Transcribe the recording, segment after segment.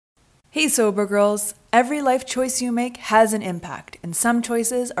Hey Sober Girls! Every life choice you make has an impact, and some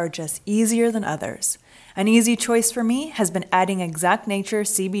choices are just easier than others. An easy choice for me has been adding Exact Nature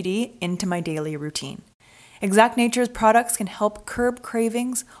CBD into my daily routine. Exact Nature's products can help curb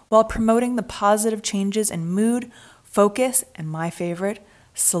cravings while promoting the positive changes in mood, focus, and my favorite,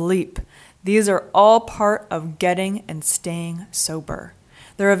 sleep. These are all part of getting and staying sober.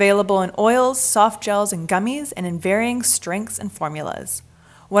 They're available in oils, soft gels, and gummies, and in varying strengths and formulas.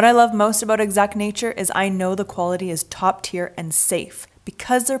 What I love most about Exact Nature is I know the quality is top tier and safe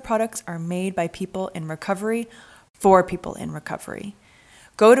because their products are made by people in recovery for people in recovery.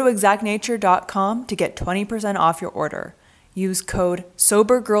 Go to exactnature.com to get 20% off your order. Use code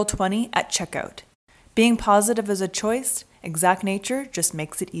SOBERGIRL20 at checkout. Being positive is a choice. Exact Nature just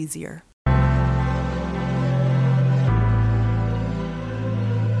makes it easier.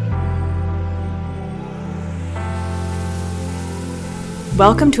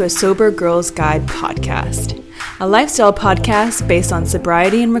 Welcome to a Sober Girls Guide podcast, a lifestyle podcast based on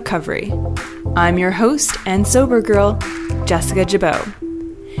sobriety and recovery. I'm your host and sober girl, Jessica Jabot.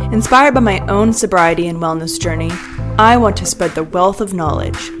 Inspired by my own sobriety and wellness journey, I want to spread the wealth of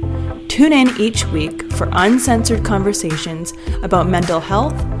knowledge. Tune in each week for uncensored conversations about mental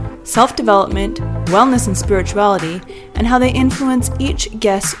health, self-development, wellness and spirituality, and how they influence each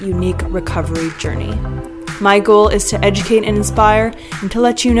guest's unique recovery journey. My goal is to educate and inspire and to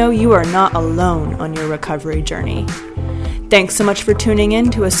let you know you are not alone on your recovery journey. Thanks so much for tuning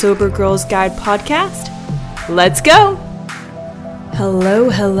in to a Sober Girls Guide podcast. Let's go!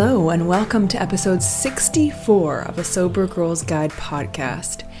 Hello, and welcome to episode 64 of a Sober Girls Guide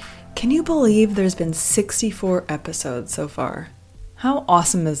podcast. Can you believe there's been 64 episodes so far? How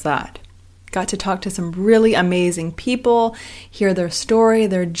awesome is that? Got to talk to some really amazing people, hear their story,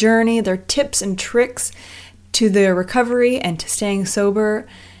 their journey, their tips and tricks to their recovery and to staying sober.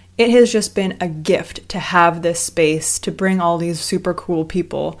 It has just been a gift to have this space to bring all these super cool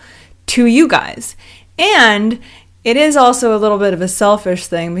people to you guys. And it is also a little bit of a selfish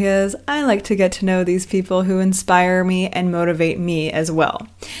thing because I like to get to know these people who inspire me and motivate me as well.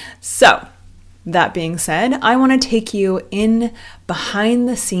 So, that being said, I want to take you in behind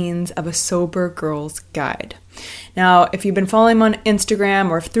the scenes of a Sober Girls Guide. Now, if you've been following me on Instagram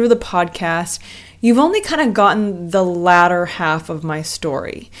or through the podcast, you've only kind of gotten the latter half of my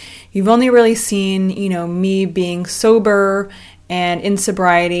story. You've only really seen, me being sober and in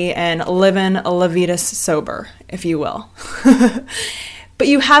sobriety and living a la vida sober, if you will. But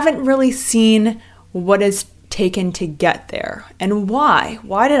you haven't really seen what it's taken to get there and why.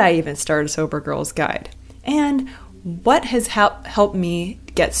 Why did I even start a Sober Girls Guide? And what has helped me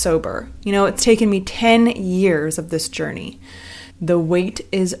get sober? It's taken me 10 years of this journey. The wait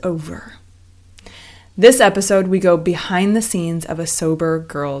is over. This episode, we go behind the scenes of a Sober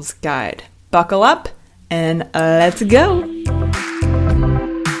Girls Guide. Buckle up and let's go.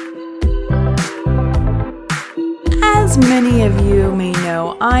 As many of you may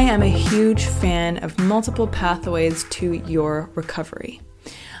know, I am a huge fan of multiple pathways to your recovery.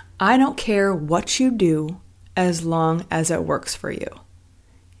 I don't care what you do as long as it works for you.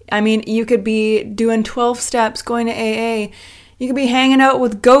 I mean, you could be doing 12 steps, going to AA. You could be hanging out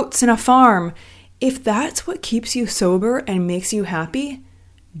with goats in a farm. If that's what keeps you sober and makes you happy,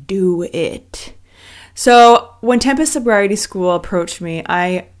 do it. So when Tempest Sobriety School approached me,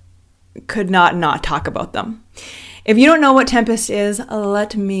 I could not talk about them. If you don't know what Tempest is,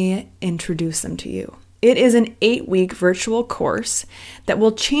 let me introduce them to you. It is an 8-week virtual course that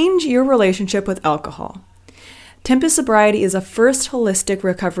will change your relationship with alcohol. Tempest Sobriety is a first holistic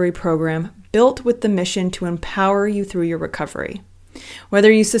recovery program built with the mission to empower you through your recovery.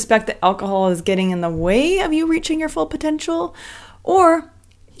 Whether you suspect that alcohol is getting in the way of you reaching your full potential, or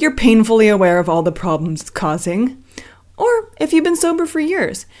you're painfully aware of all the problems it's causing, or if you've been sober for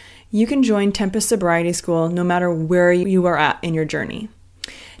years, you can join Tempest Sobriety School no matter where you are at in your journey.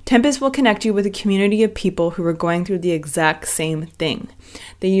 Tempest will connect you with a community of people who are going through the exact same thing.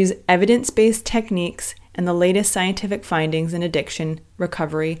 They use evidence-based techniques and the latest scientific findings in addiction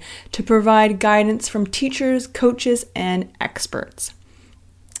recovery to provide guidance from teachers, coaches, and experts.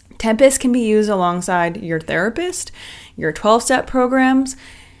 Tempest can be used alongside your therapist, your 12-step programs,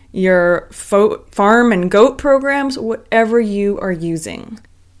 your farm and goat programs, whatever you are using.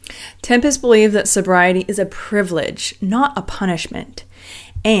 Tempest believes that sobriety is a privilege, not a punishment.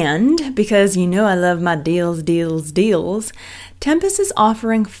 And because I love my deals, Tempest is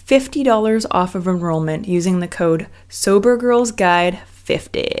offering $50 off of enrollment using the code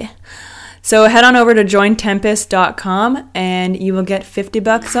SOBERGIRLSGUIDE50. So head on over to jointempest.com and you will get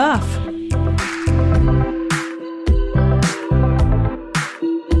 $50 off.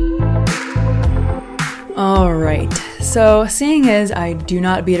 All right, so seeing as I do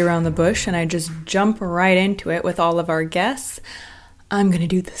not beat around the bush and I just jump right into it with all of our guests, I'm going to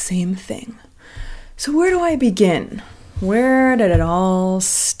do the same thing. So where do I begin? Where did it all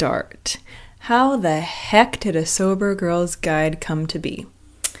start? How the heck did a sober girl's guide come to be?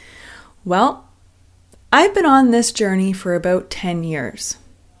 Well, I've been on this journey for about 10 years.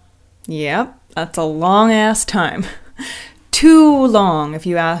 Yep, that's a long ass time. Too long, if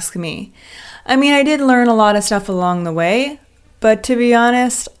you ask me. I mean, I did learn a lot of stuff along the way, but to be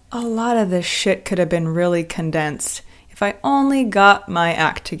honest, a lot of this shit could have been really condensed if I only got my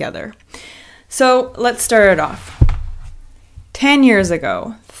act together. So let's start it off. 10 years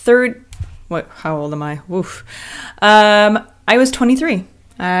ago, how old am I? Woof. I was 23.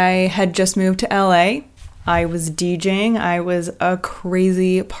 I had just moved to LA. I was DJing. I was a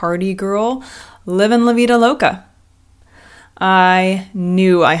crazy party girl, living La Vida Loca. I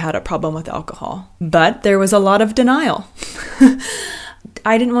knew I had a problem with alcohol, but there was a lot of denial.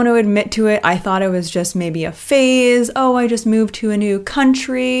 I didn't want to admit to it. I thought it was just maybe a phase. Oh, I just moved to a new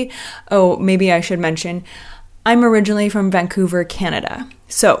country. Oh, maybe I should mention, I'm originally from Vancouver, Canada.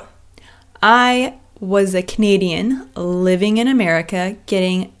 So I was a Canadian living in America,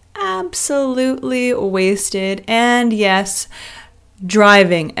 getting absolutely wasted, and yes,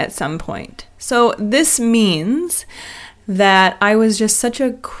 driving at some point. So this means that I was just such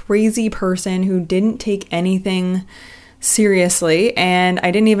a crazy person who didn't take anything seriously, and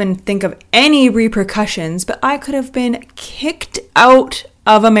I didn't even think of any repercussions, but I could have been kicked out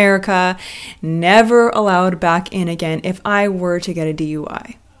of America, never allowed back in again if I were to get a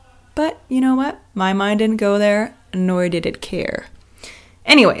DUI. But you know what? My mind didn't go there, nor did it care.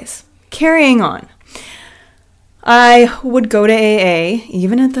 Anyways, carrying on. I would go to AA,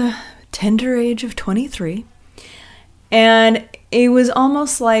 even at the tender age of 23, and it was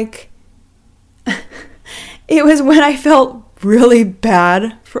almost like it was when I felt really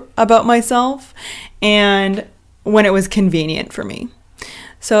bad about myself and when it was convenient for me.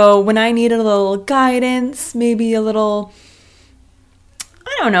 So when I needed a little guidance, maybe a little,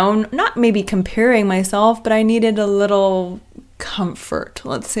 I don't know, not maybe comparing myself, but I needed a little comfort,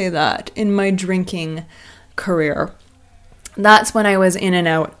 let's say that, in my drinking career. That's when I was in and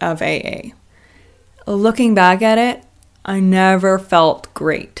out of AA. Looking back at it, I never felt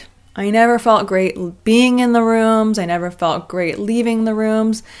great. I never felt great being in the rooms. I never felt great leaving the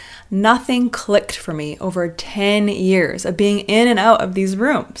rooms. Nothing clicked for me over 10 years of being in and out of these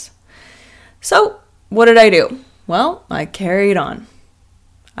rooms. So what did I do? Well, I carried on.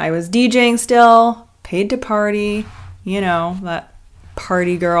 I was DJing still, paid to party, you know, that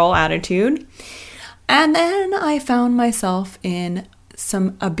party girl attitude. And then I found myself in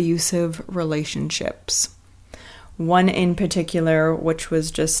some abusive relationships. One in particular, which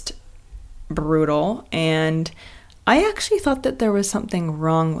was just brutal, and I actually thought that there was something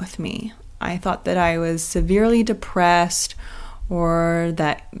wrong with me. I thought that I was severely depressed, or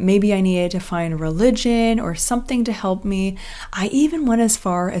that maybe I needed to find religion or something to help me. I even went as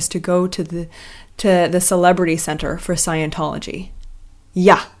far as to go to the Celebrity Center for Scientology.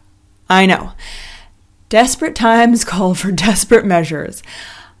 Yeah, I know. Desperate times call for desperate measures.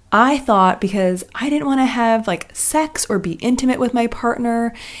 I thought because I didn't want to have like sex or be intimate with my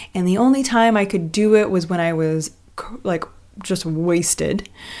partner, and the only time I could do it was when I was like just wasted.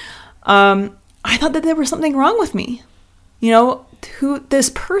 I thought that there was something wrong with me. You know, this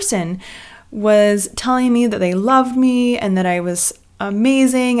person was telling me that they loved me and that I was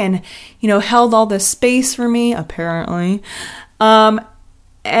amazing and, you know, held all this space for me, apparently. And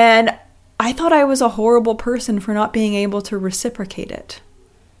I thought I was a horrible person for not being able to reciprocate it.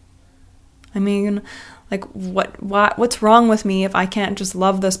 I mean, like, what's wrong with me if I can't just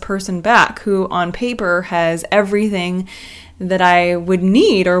love this person back who on paper has everything that I would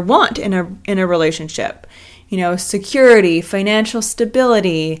need or want in a relationship? You know, security, financial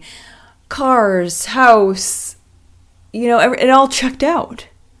stability, cars, house, you know, it all checked out.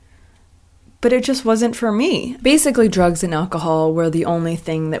 But it just wasn't for me. Basically, drugs and alcohol were the only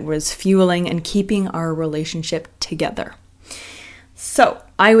thing that was fueling and keeping our relationship together. So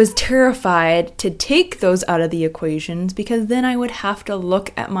I was terrified to take those out of the equations because then I would have to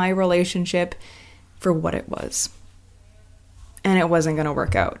look at my relationship for what it was. And it wasn't going to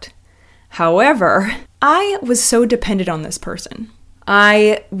work out. However, I was so dependent on this person.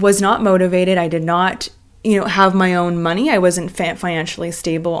 I was not motivated. I did not, have my own money. I wasn't financially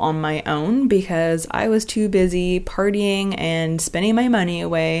stable on my own because I was too busy partying and spending my money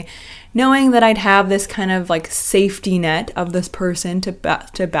away, knowing that I'd have this kind of like safety net of this person to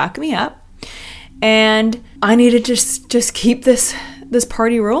back me up. And I needed to just keep this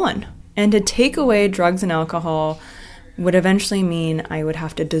party rolling. And to take away drugs and alcohol would eventually mean I would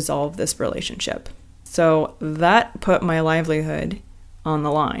have to dissolve this relationship. So that put my livelihood on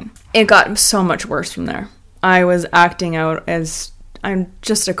the line. It got so much worse from there. I was acting out as I'm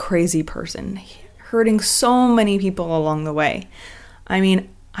just a crazy person, hurting so many people along the way. I mean,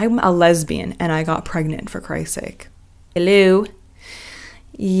 I'm a lesbian and I got pregnant, for Christ's sake. Hello?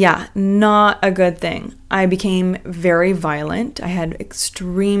 Yeah, not a good thing. I became very violent. I had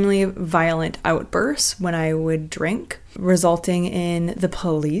extremely violent outbursts when I would drink, resulting in the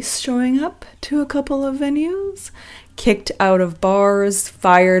police showing up to a couple of venues, kicked out of bars,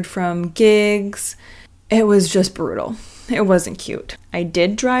 fired from gigs. It was just brutal. It wasn't cute. I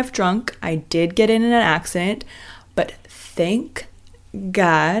did drive drunk. I did get in an accident, but thank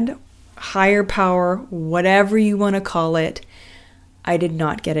God, higher power, whatever you want to call it, I did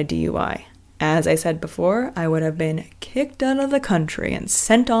not get a DUI. As I said before, I would have been kicked out of the country and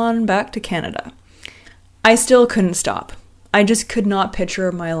sent on back to Canada. I still couldn't stop. I just could not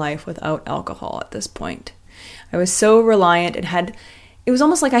picture my life without alcohol at this point. I was so reliant. It was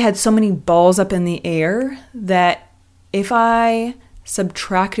almost like I had so many balls up in the air that if I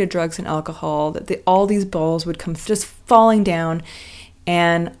subtracted drugs and alcohol, that all these balls would come just falling down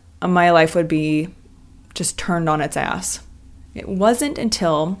and my life would be just turned on its ass. It wasn't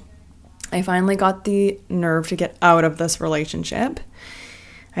until I finally got the nerve to get out of this relationship.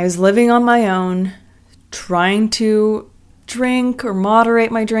 I was living on my own, trying to drink or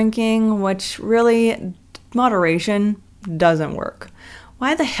moderate my drinking, which really, moderation doesn't work.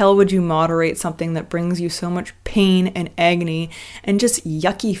 Why the hell would you moderate something that brings you so much pain and agony and just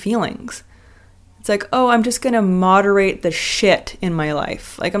yucky feelings? It's like, oh, I'm just going to moderate the shit in my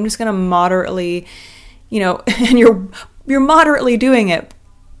life. Like, I'm just going to moderately, and you're moderately doing it,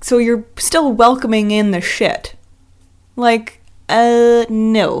 so you're still welcoming in the shit. Like,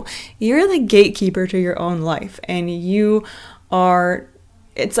 no. You're the gatekeeper to your own life, and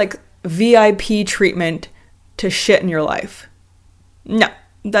it's like VIP treatment to shit in your life. No,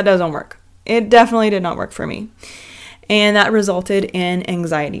 that doesn't work. It definitely did not work for me. And that resulted in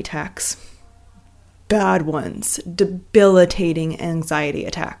anxiety attacks. Bad ones. Debilitating anxiety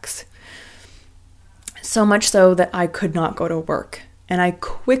attacks. So much so that I could not go to work. And I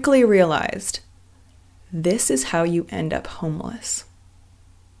quickly realized this is how you end up homeless.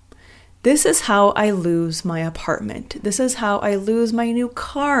 This is how I lose my apartment. This is how I lose my new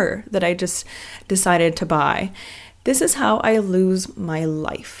car that I just decided to buy. This is how I lose my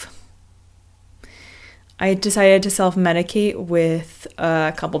life. I decided to self-medicate with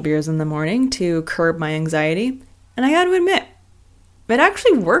a couple beers in the morning to curb my anxiety. And I got to admit, it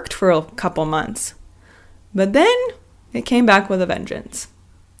actually worked for a couple months. But then it came back with a vengeance.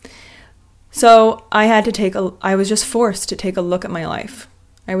 So I was just forced to take a look at my life.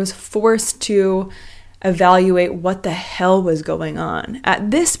 I was forced to evaluate what the hell was going on.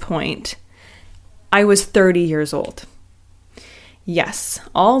 At this point, I was 30 years old. Yes,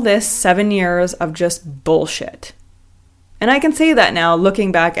 all this 7 years of just bullshit. And I can say that now,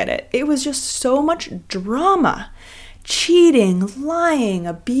 looking back at it. It was just so much drama. Cheating, lying,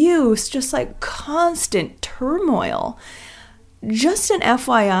 abuse, just like constant turmoil. Just an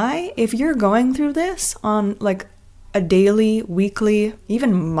FYI, if you're going through this on like a daily, weekly,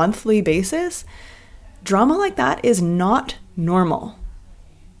 even monthly basis, drama like that is not normal.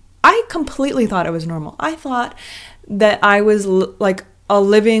 I completely thought it was normal. I thought that I was like a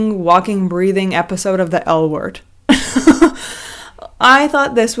living, walking, breathing episode of the L Word. I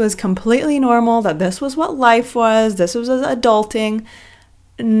thought this was completely normal, that this was what life was, this was adulting.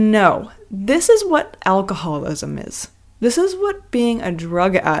 No, this is what alcoholism is. This is what being a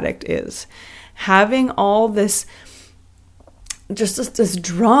drug addict is. Having all this, just this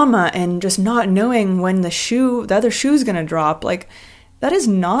drama and just not knowing when the other shoe's gonna drop, like, that is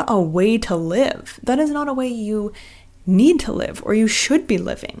not a way to live. That is not a way you need to live or you should be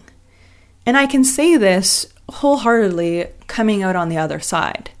living. And I can say this wholeheartedly coming out on the other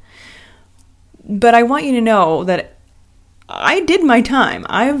side. But I want you to know that I did my time.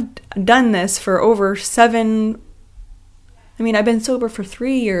 I've done this for over I've been sober for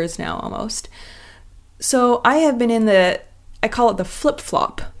 3 years now almost. So I have been I call it the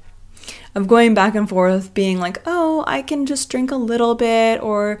flip-flop of going back and forth, being like, oh, I can just drink a little bit,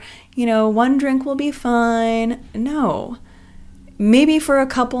 or, one drink will be fine. No. Maybe for a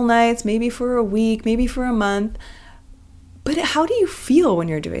couple nights, maybe for a week, maybe for a month. But how do you feel when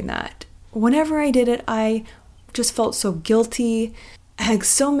you're doing that? Whenever I did it, I just felt so guilty. I had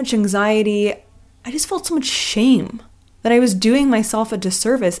so much anxiety. I just felt so much shame that I was doing myself a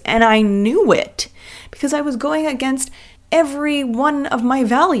disservice, and I knew it because I was going against every one of my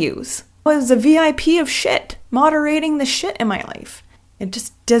values. I was a VIP of shit, moderating the shit in my life. It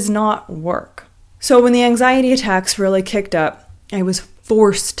just does not work. So when the anxiety attacks really kicked up, I was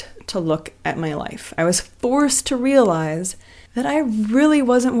forced to look at my life. I was forced to realize that I really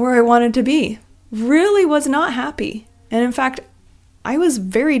wasn't where I wanted to be. Really was not happy. And in fact, I was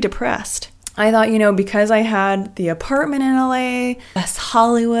very depressed. I thought, because I had the apartment in LA, West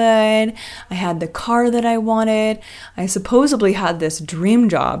Hollywood, I had the car that I wanted, I supposedly had this dream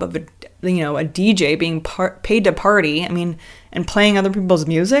job of a DJ being paid to party, and playing other people's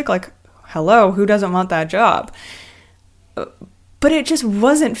music. Like, hello, who doesn't want that job? But it just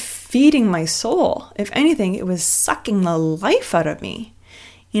wasn't feeding my soul. If anything, it was sucking the life out of me.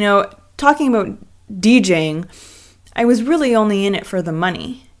 Talking about DJing, I was really only in it for the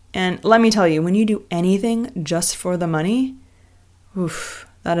money. And let me tell you, when you do anything just for the money,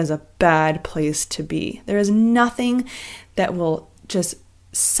 that is a bad place to be. There is nothing that will just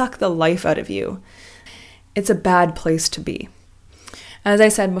suck the life out of you. It's a bad place to be. As I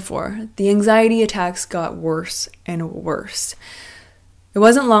said before, the anxiety attacks got worse and worse. It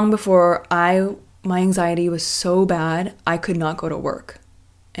wasn't long before my anxiety was so bad, I could not go to work.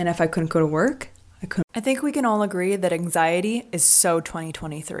 And if I couldn't go to work, I couldn't. I think we can all agree that anxiety is so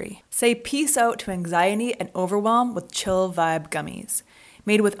 2023. Say peace out to anxiety and overwhelm with Chill Vibe gummies.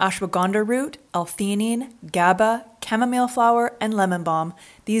 Made with ashwagandha root, L-theanine, GABA, chamomile flower, and lemon balm,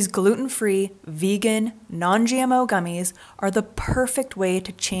 these gluten-free, vegan, non-GMO gummies are the perfect way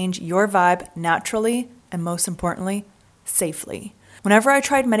to change your vibe naturally and, most importantly, safely. Whenever I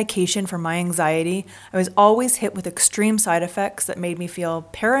tried medication for my anxiety, I was always hit with extreme side effects that made me feel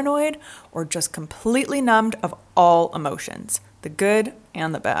paranoid or just completely numbed of all emotions, the good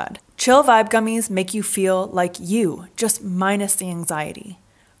and the bad. Chill Vibe gummies make you feel like you, just minus the anxiety.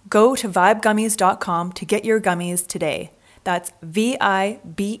 Go to vibegummies.com to get your gummies today. That's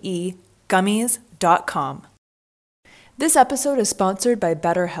VIBE gummies.com. This episode is sponsored by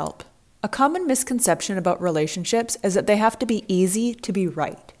BetterHelp. A common misconception about relationships is that they have to be easy to be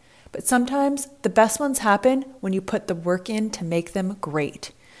right. But sometimes the best ones happen when you put the work in to make them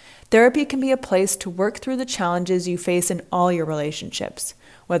great. Therapy can be a place to work through the challenges you face in all your relationships,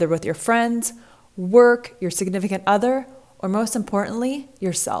 whether with your friends, work, your significant other, or most importantly,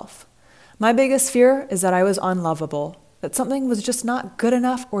 yourself. My biggest fear is that I was unlovable, that something was just not good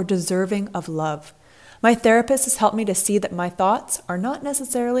enough or deserving of love. My therapist has helped me to see that my thoughts are not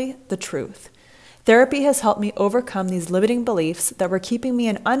necessarily the truth. Therapy has helped me overcome these limiting beliefs that were keeping me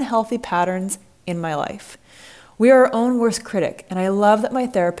in unhealthy patterns in my life. We are our own worst critic, and I love that my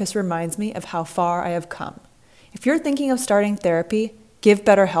therapist reminds me of how far I have come. If you're thinking of starting therapy, give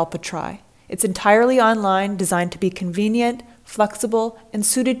BetterHelp a try. It's entirely online, designed to be convenient, flexible, and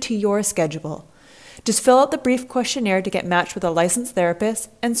suited to your schedule. Just fill out the brief questionnaire to get matched with a licensed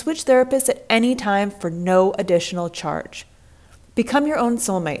therapist and switch therapists at any time for no additional charge. Become your own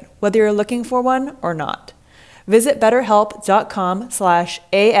soulmate, whether you're looking for one or not. Visit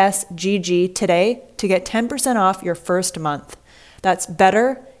betterhelp.com/ASGG today to get 10% off your first month. That's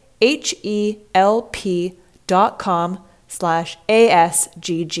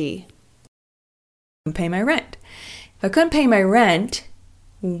betterhelp.com/ASGG. Pay my rent. If I couldn't pay my rent,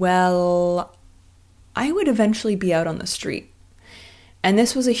 well, I would eventually be out on the street. And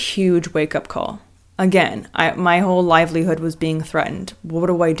this was a huge wake-up call. Again, my whole livelihood was being threatened. What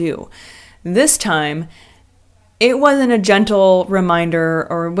do I do? This time, it wasn't a gentle reminder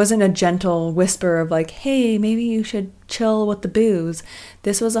or it wasn't a gentle whisper of like, hey, maybe you should chill with the booze.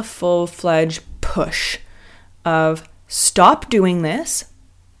 This was a full-fledged push of stop doing this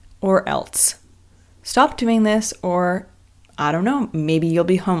or else. Stop doing this or, I don't know, maybe you'll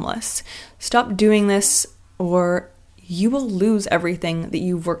be homeless. Stop doing this or you will lose everything that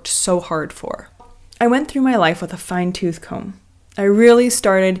you've worked so hard for. I went through my life with a fine-tooth comb. I really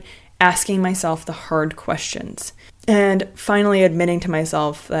started asking myself the hard questions and finally admitting to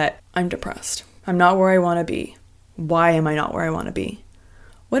myself that I'm depressed. I'm not where I want to be. Why am I not where I want to be?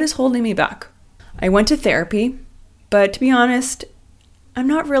 What is holding me back? I went to therapy, but to be honest, I'm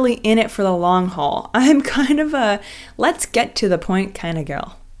not really in it for the long haul. I'm kind of a let's get to the point kind of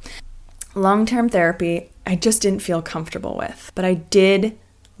girl. Long-term therapy, I just didn't feel comfortable with, but I did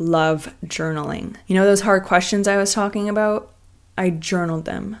love journaling. You know those hard questions I was talking about? I journaled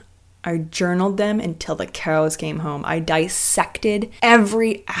them. I journaled them until the cows came home. I dissected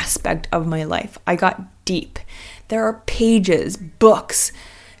every aspect of my life. I got deep. There are pages, books,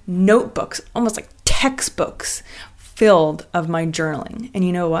 notebooks, almost like textbooks filled of my journaling. And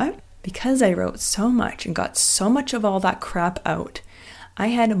you know what? Because I wrote so much and got so much of all that crap out, I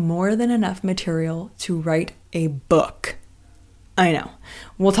had more than enough material to write a book. I know.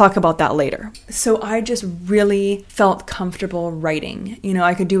 We'll talk about that later. So I just really felt comfortable writing.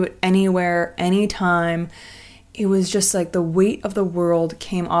 I could do it anywhere, anytime. It was just like the weight of the world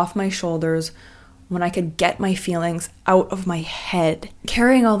came off my shoulders when I could get my feelings out of my head.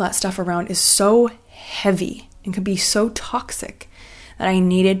 Carrying all that stuff around is so heavy and can be so toxic that I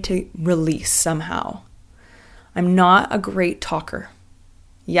needed to release somehow. I'm not a great talker.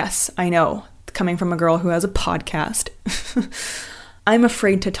 Yes, I know, coming from a girl who has a podcast. I'm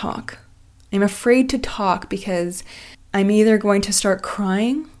afraid to talk. I'm afraid to talk because I'm either going to start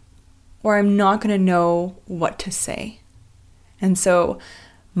crying or I'm not going to know what to say. And so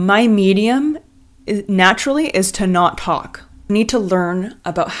my medium naturally is to not talk. I need to learn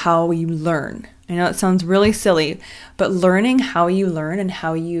about how you learn. I know it sounds really silly, but learning how you learn and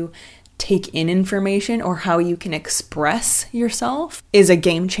how you take in information or how you can express yourself is a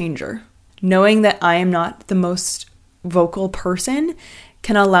game changer. Knowing that I am not the most vocal person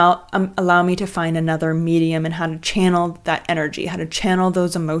can allow me to find another medium and how to channel that energy, how to channel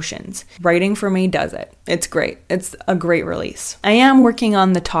those emotions. Writing for me does it. It's great. It's a great release. I am working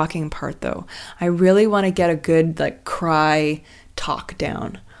on the talking part though. I really want to get a good cry talk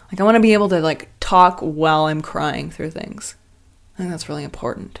down. I want to be able to talk while I'm crying through things. I think that's really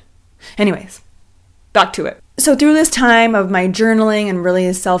important. Anyways, back to it. So through this time of my journaling and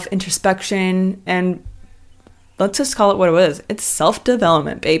really self-introspection, and let's just call it what it was. It's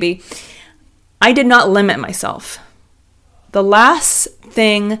self-development, baby. I did not limit myself. The last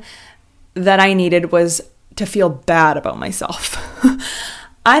thing that I needed was to feel bad about myself.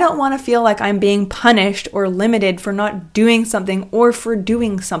 I don't want to feel like I'm being punished or limited for not doing something or for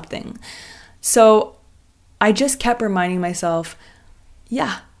doing something. So I just kept reminding myself,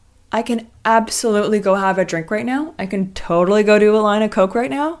 yeah, I can absolutely go have a drink right now. I can totally go do a line of Coke right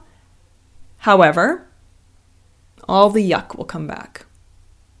now. However, all the yuck will come back.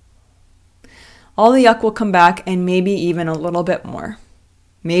 All the yuck will come back, and maybe even a little bit more.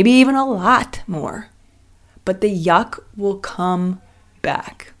 Maybe even a lot more. But the yuck will come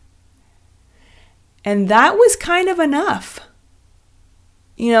back. And that was kind of enough.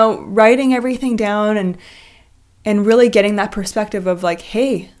 Writing everything down and really getting that perspective of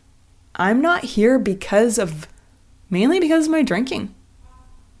hey, I'm not here mainly because of my drinking.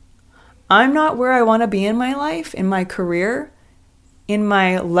 I'm not where I want to be in my life, in my career, in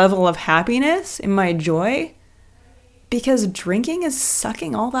my level of happiness, in my joy, because drinking is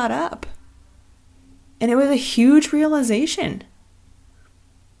sucking all that up. And it was a huge realization.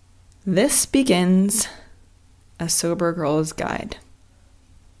 This begins a sober girl's guide.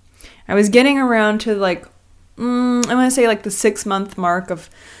 I was getting around to I want to say the 6-month mark of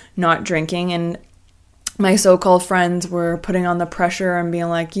not drinking, and my so-called friends were putting on the pressure and being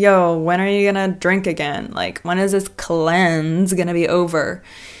like, yo, when are you gonna drink again? When is this cleanse gonna be over?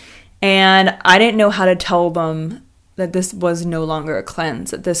 And I didn't know how to tell them that this was no longer a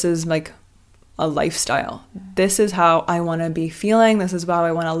cleanse, that this is a lifestyle. This is how I want to be feeling. This is how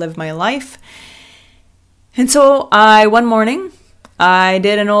I want to live my life. And so one morning, I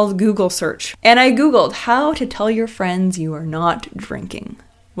did an old Google search, and I Googled how to tell your friends you are not drinking.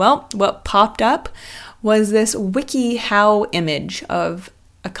 Well, what popped up was this WikiHow image of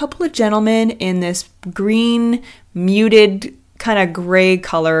a couple of gentlemen in this green, muted, kind of gray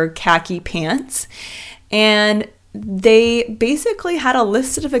color khaki pants. And they basically had a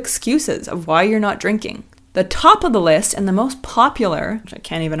list of excuses of why you're not drinking. The top of the list, and the most popular, which I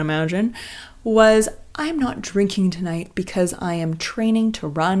can't even imagine, was, I'm not drinking tonight because I am training to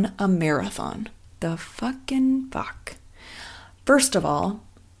run a marathon. The fucking fuck. First of all,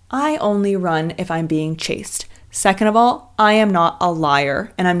 I only run if I'm being chased. Second of all, I am not a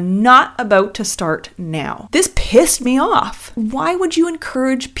liar, and I'm not about to start now. This pissed me off. Why would you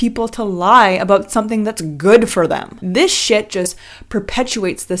encourage people to lie about something that's good for them? This shit just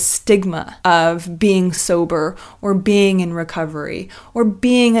perpetuates the stigma of being sober or being in recovery or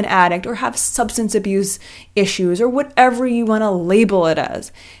being an addict or have substance abuse issues or whatever you want to label it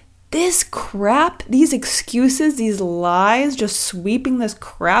as. This crap, these excuses, these lies, just sweeping this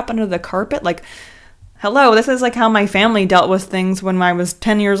crap under the carpet, hello, this is how my family dealt with things when I was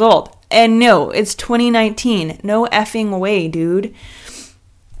 10 years old. And no, it's 2019. No effing way, dude.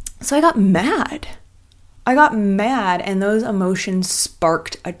 So I got mad. And those emotions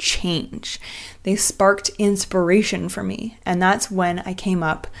sparked a change. They sparked inspiration for me. And that's when I came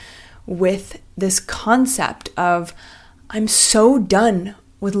up with this concept of, I'm so done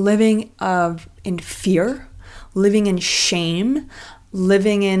with living in fear, living in shame,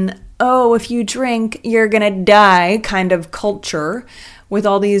 living in, oh, if you drink, you're gonna die kind of culture with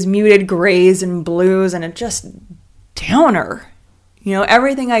all these muted grays and blues, and it just downer.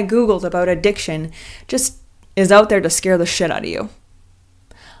 Everything I Googled about addiction just is out there to scare the shit out of you.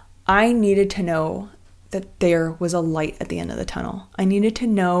 I needed to know that there was a light at the end of the tunnel. I needed to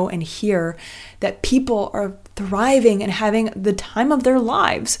know and hear that people are thriving and having the time of their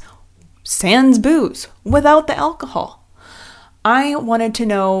lives, sans booze, without the alcohol. I wanted to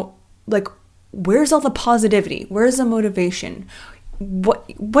know, where's all the positivity? Where's the motivation?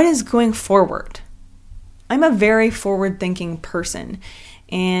 What is going forward? I'm a very forward-thinking person,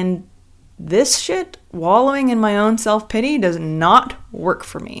 and this shit, wallowing in my own self-pity, does not work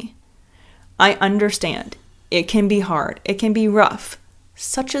for me. I understand. It can be hard. It can be rough.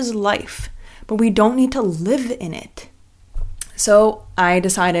 Such is life. But we don't need to live in it. So I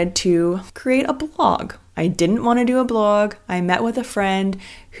decided to create a blog. I didn't want to do a blog. I met with a friend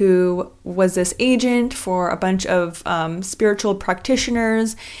who was this agent for a bunch of spiritual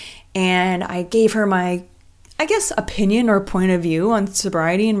practitioners, and I gave her my, opinion or point of view on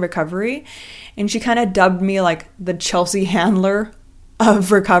sobriety and recovery. And she kind of dubbed me like the Chelsea Handler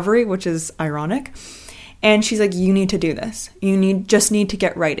of recovery, which is ironic. And she's like, you need to do this. Just need to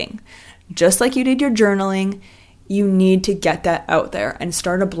get writing. Just like you did your journaling, you need to get that out there and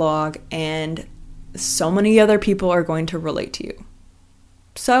start a blog, and so many other people are going to relate to you.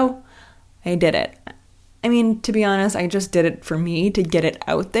 So I did it. To be honest, I just did it for me to get it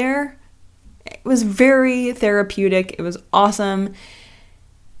out there. It was very therapeutic. It was awesome.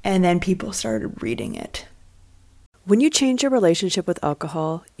 And then people started reading it. When you change your relationship with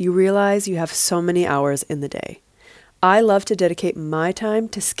alcohol, you realize you have so many hours in the day. I love to dedicate my time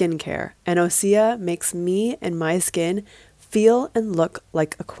to skincare, and Osea makes me and my skin feel and look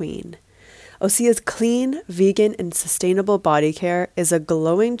like a queen. Osea's clean, vegan, and sustainable body care is a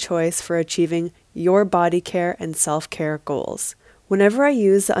glowing choice for achieving your body care and self-care goals. Whenever I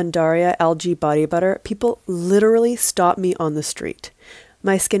use the Undaria algae body butter, people literally stop me on the street.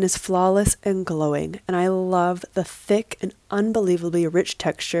 My skin is flawless and glowing, and I love the thick and unbelievably rich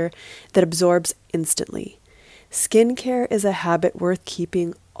texture that absorbs instantly. Skincare is a habit worth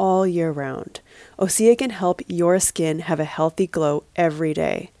keeping all year round. Osea can help your skin have a healthy glow every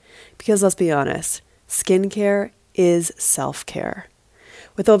day. Because let's be honest, skincare is self-care.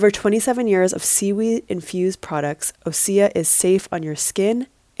 With over 27 years of seaweed-infused products, Osea is safe on your skin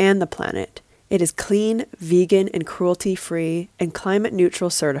and the planet. It is clean, vegan, and cruelty-free, and climate-neutral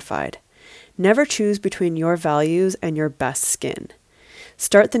certified. Never choose between your values and your best skin.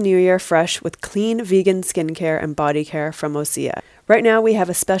 Start the new year fresh with clean vegan skincare and body care from Osea. Right now we have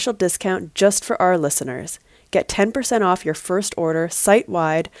a special discount just for our listeners. Get 10% off your first order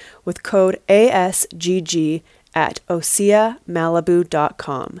site-wide with code ASGG at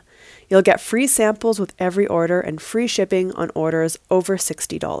OseaMalibu.com. You'll get free samples with every order and free shipping on orders over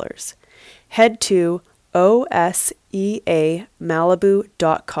 $60. Head to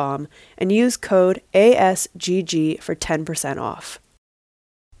OSEAMalibu.com and use code ASGG for 10% off.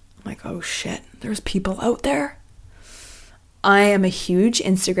 I'm like, oh shit, there's people out there. I am a huge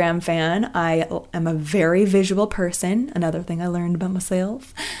Instagram fan. I am a very visual person, another thing I learned about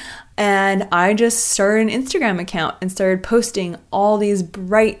myself. And I just started an Instagram account and started posting all these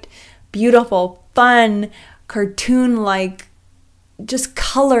bright, beautiful, fun, cartoon-like just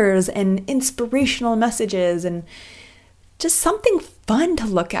colors and inspirational messages and just something fun to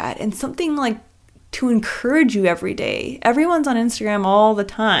look at and something to encourage you every day. Everyone's on Instagram all the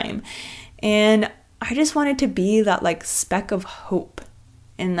time. And I just wanted to be that speck of hope.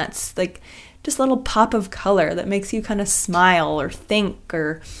 And that's just a little pop of color that makes you kind of smile or think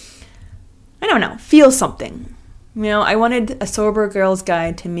or, I don't know, feel something. I wanted a sober girl's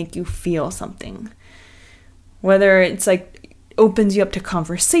guide to make you feel something. Whether it's opens you up to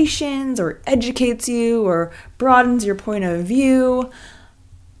conversations or educates you or broadens your point of view.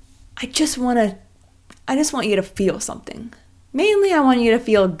 I just want you to feel something. Mainly I want you to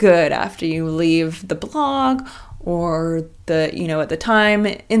feel good after you leave the blog or the, at the time,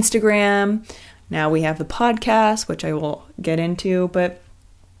 Instagram. Now we have the podcast, which I will get into, but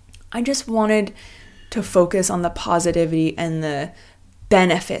I just wanted to focus on the positivity and the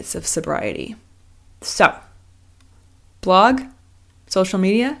benefits of sobriety. So, blog, social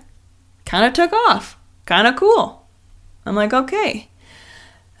media, kind of took off. Kind of cool. I'm like, okay.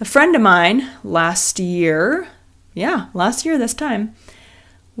 A friend of mine last year this time,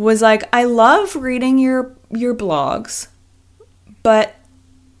 was like, I love reading your blogs, but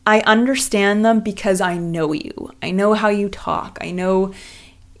I understand them because I know you. I know how you talk. I know,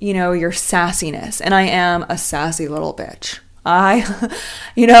 your sassiness. And I am a sassy little bitch. I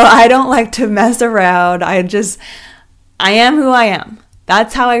don't like to mess around. I am who I am.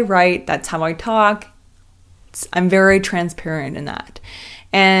 That's how I write. That's how I talk. I'm very transparent in that.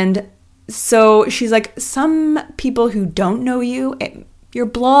 And so she's like, some people who don't know you, your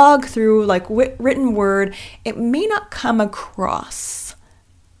blog through like written word, it may not come across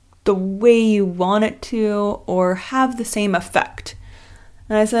the way you want it to or have the same effect.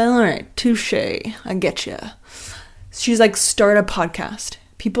 And I said, all right, touche, I get you. She's like, start a podcast.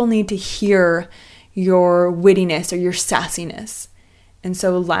 People need to hear your wittiness or your sassiness. And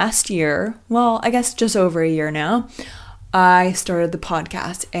so last year, well, I guess just over a year now, I started the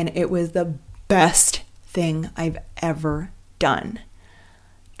podcast, and it was the best thing I've ever done.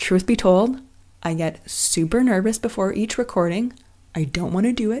 Truth be told, I get super nervous before each recording. I don't want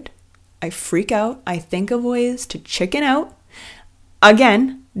to do it. I freak out. I think of ways to chicken out.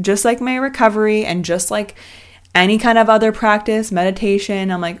 Again, just like my recovery and just like any kind of other practice, meditation,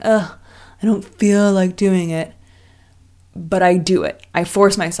 I'm like, ugh, I don't feel like doing it. But I do it. I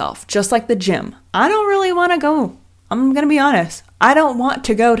force myself, just like the gym. I don't really want to go. I'm going to be honest. I don't want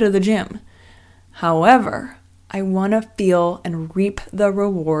to go to the gym. However, I want to feel and reap the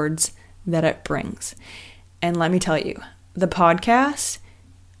rewards that it brings. And let me tell you, the podcast,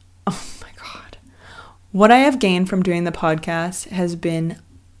 oh my God, what I have gained from doing the podcast has been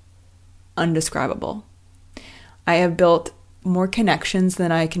undescribable. I have built more connections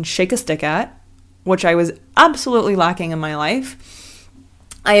than I can shake a stick at, which I was absolutely lacking in my life.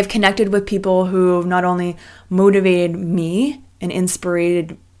 I have connected with people who not only motivated me and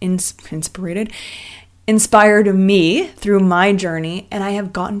inspired me through my journey, and I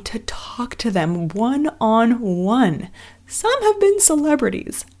have gotten to talk to them one-on-one. Some have been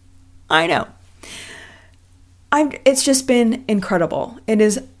celebrities. I know. It's just been incredible. It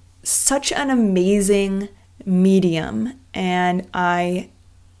is such an amazing medium, and I'm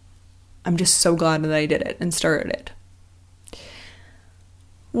just so glad that I did it and started it.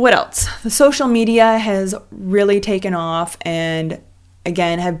 What else? The social media has really taken off, and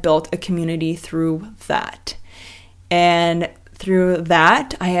again, have built a community through that. And through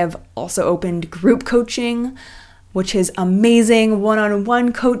that, I have also opened group coaching, which is amazing,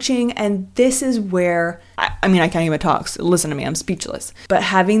 one-on-one coaching. And this is where, I can't even talk. So listen to me, I'm speechless. But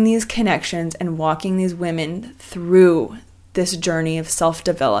having these connections and walking these women through this journey of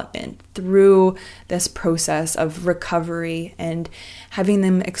self-development, through this process of recovery and having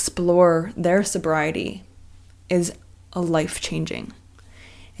them explore their sobriety is a life-changing.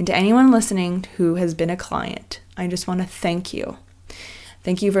 And to anyone listening who has been a client, I just want to thank you.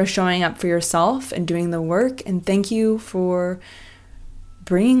 Thank you for showing up for yourself and doing the work, and thank you for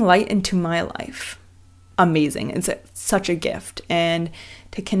bringing light into my life. Amazing. It's such a gift. And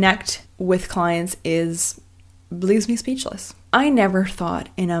to connect with clients leaves me speechless. I never thought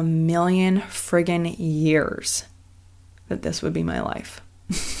in a million friggin' years that this would be my life.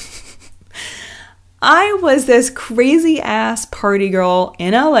 I was this crazy ass party girl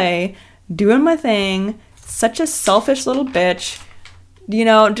in LA doing my thing, such a selfish little bitch,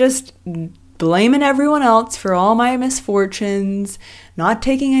 just blaming everyone else for all my misfortunes, not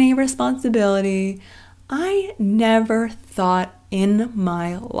taking any responsibility. I never thought in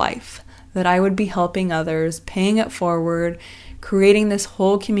my life that I would be helping others, paying it forward, creating this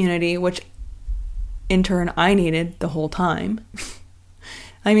whole community, which in turn I needed the whole time.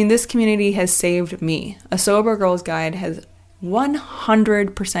 This community has saved me. A Sober Girls Guide has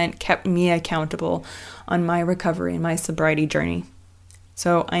 100% kept me accountable on my recovery and my sobriety journey.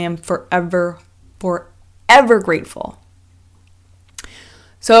 So I am forever grateful.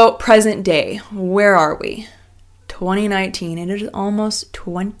 So present day, where are we? 2019, and it is almost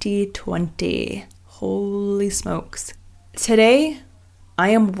 2020. Holy smokes. Today, I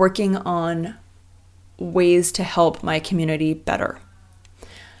am working on ways to help my community better.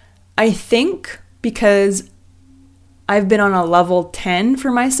 I think because I've been on a level 10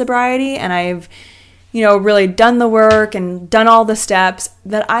 for my sobriety, and I've, really done the work and done all the steps,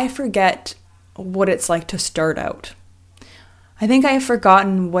 that I forget what it's like to start out. I think I have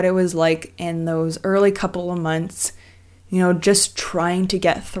forgotten what it was like in those early couple of months, just trying to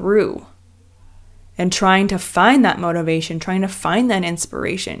get through and trying to find that motivation, trying to find that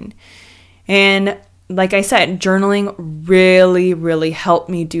inspiration. And like I said, journaling really, really helped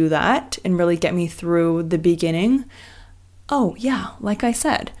me do that and really get me through the beginning. Oh yeah, like I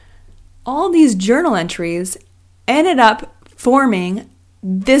said, all these journal entries ended up forming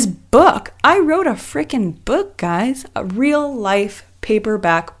this book. I wrote a freaking book, guys, a real life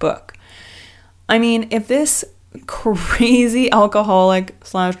paperback book. If this crazy alcoholic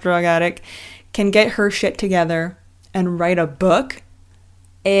 / drug addict can get her shit together and write a book,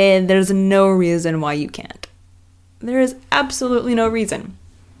 and there's no reason why you can't. There is absolutely no reason.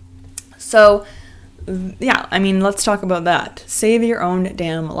 So yeah, I mean, let's talk about that. Save your own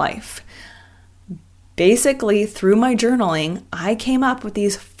damn life. Basically, through my journaling, I came up with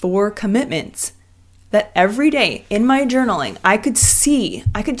these 4 commitments that every day in my journaling, I could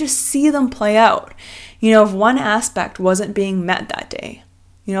just see them play out. If one aspect wasn't being met that day,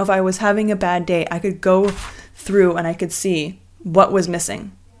 if I was having a bad day, I could go through and I could see what was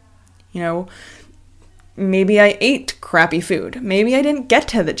missing. Maybe I ate crappy food. Maybe I didn't get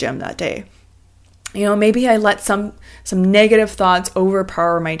to the gym that day. Maybe I let some negative thoughts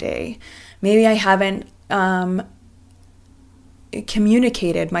overpower my day. Maybe I haven't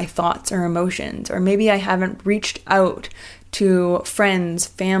communicated my thoughts or emotions, or maybe I haven't reached out to friends,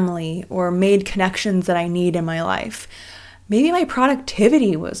 family, or made connections that I need in my life. Maybe my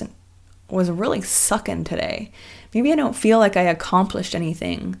productivity was really sucking today. Maybe I don't feel like I accomplished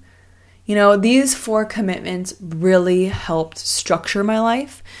anything. These 4 commitments really helped structure my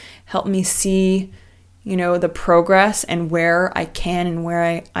life, helped me see, the progress and where I can and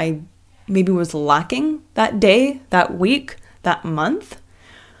where I maybe was lacking that day, that week, that month.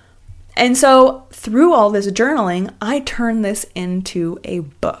 And so through all this journaling, I turned this into a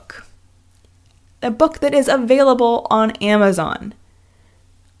book that is available on Amazon.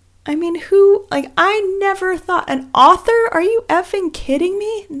 I mean, I never thought, an author? Are you effing kidding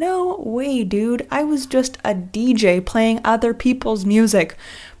me? No way, dude. I was just a DJ playing other people's music,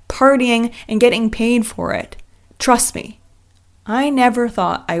 partying and getting paid for it. Trust me, I never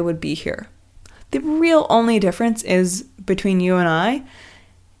thought I would be here. The real only difference is between you and I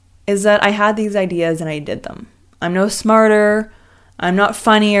is that I had these ideas and I did them. I'm no smarter. I'm not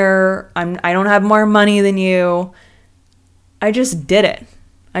funnier. I don't have more money than you. I just did it.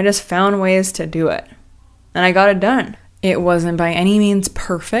 I just found ways to do it. And I got it done. It wasn't by any means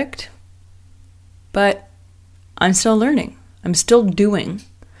perfect, but I'm still learning. I'm still doing.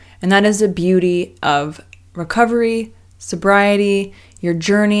 And that is the beauty of recovery, sobriety, your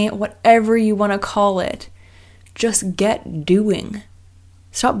journey, whatever you want to call it. Just get doing.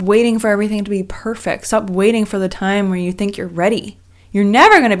 Stop waiting for everything to be perfect. Stop waiting for the time where you think you're ready. You're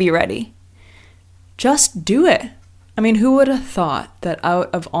never going to be ready. Just do it. I mean, who would have thought that out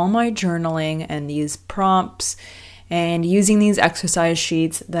of all my journaling and these prompts and using these exercise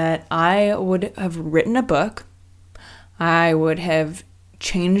sheets that I would have written a book, I would have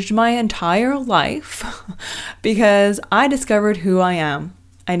changed my entire life because I discovered who I am.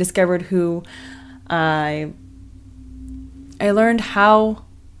 I discovered who I learned how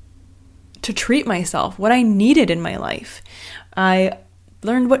to treat myself, what I needed in my life. I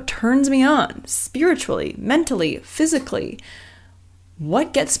learned what turns me on spiritually, mentally, physically.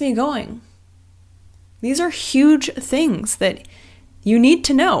 What gets me going? These are huge things that you need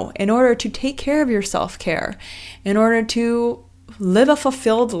to know in order to take care of your self-care, in order to live a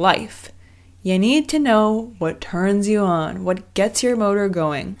fulfilled life. You need to know what turns you on, what gets your motor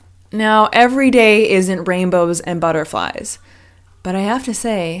going. Now, every day isn't rainbows and butterflies, but I have to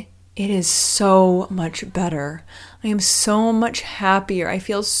say, it is so much better. I am so much happier. I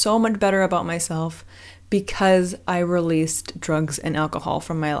feel so much better about myself because I released drugs and alcohol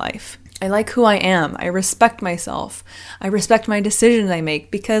from my life. I like who I am. I respect myself. I respect my decisions I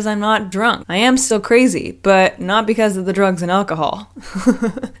make because I'm not drunk. I am still crazy, but not because of the drugs and alcohol.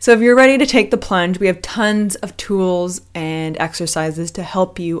 So if you're ready to take the plunge, we have tons of tools and exercises to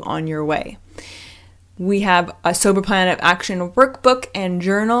help you on your way. We have a Sober Plan of Action workbook and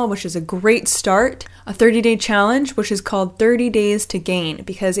journal, which is a great start. A 30-day challenge, which is called 30 Days to Gain,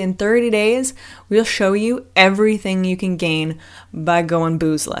 because in 30 days, we'll show you everything you can gain by going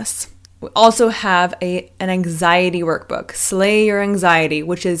boozeless. We also have an anxiety workbook, Slay Your Anxiety,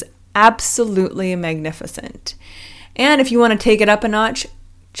 which is absolutely magnificent. And if you want to take it up a notch,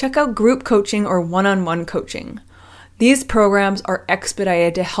 check out group coaching or one-on-one coaching. These programs are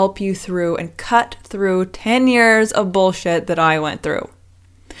expedited to help you through and cut through 10 years of bullshit that I went through.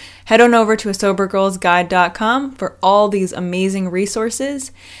 Head on over to asobergirlsguide.com for all these amazing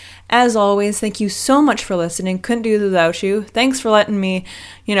resources. As always, thank you so much for listening. Couldn't do this without you. Thanks for letting me,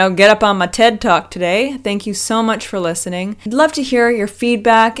 get up on my TED Talk today. Thank you so much for listening. I'd love to hear your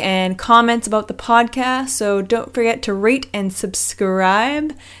feedback and comments about the podcast, so don't forget to rate and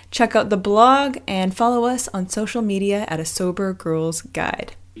subscribe. Check out the blog and follow us on social media at A Sober Girls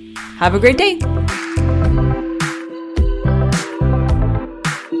Guide. Have a great day.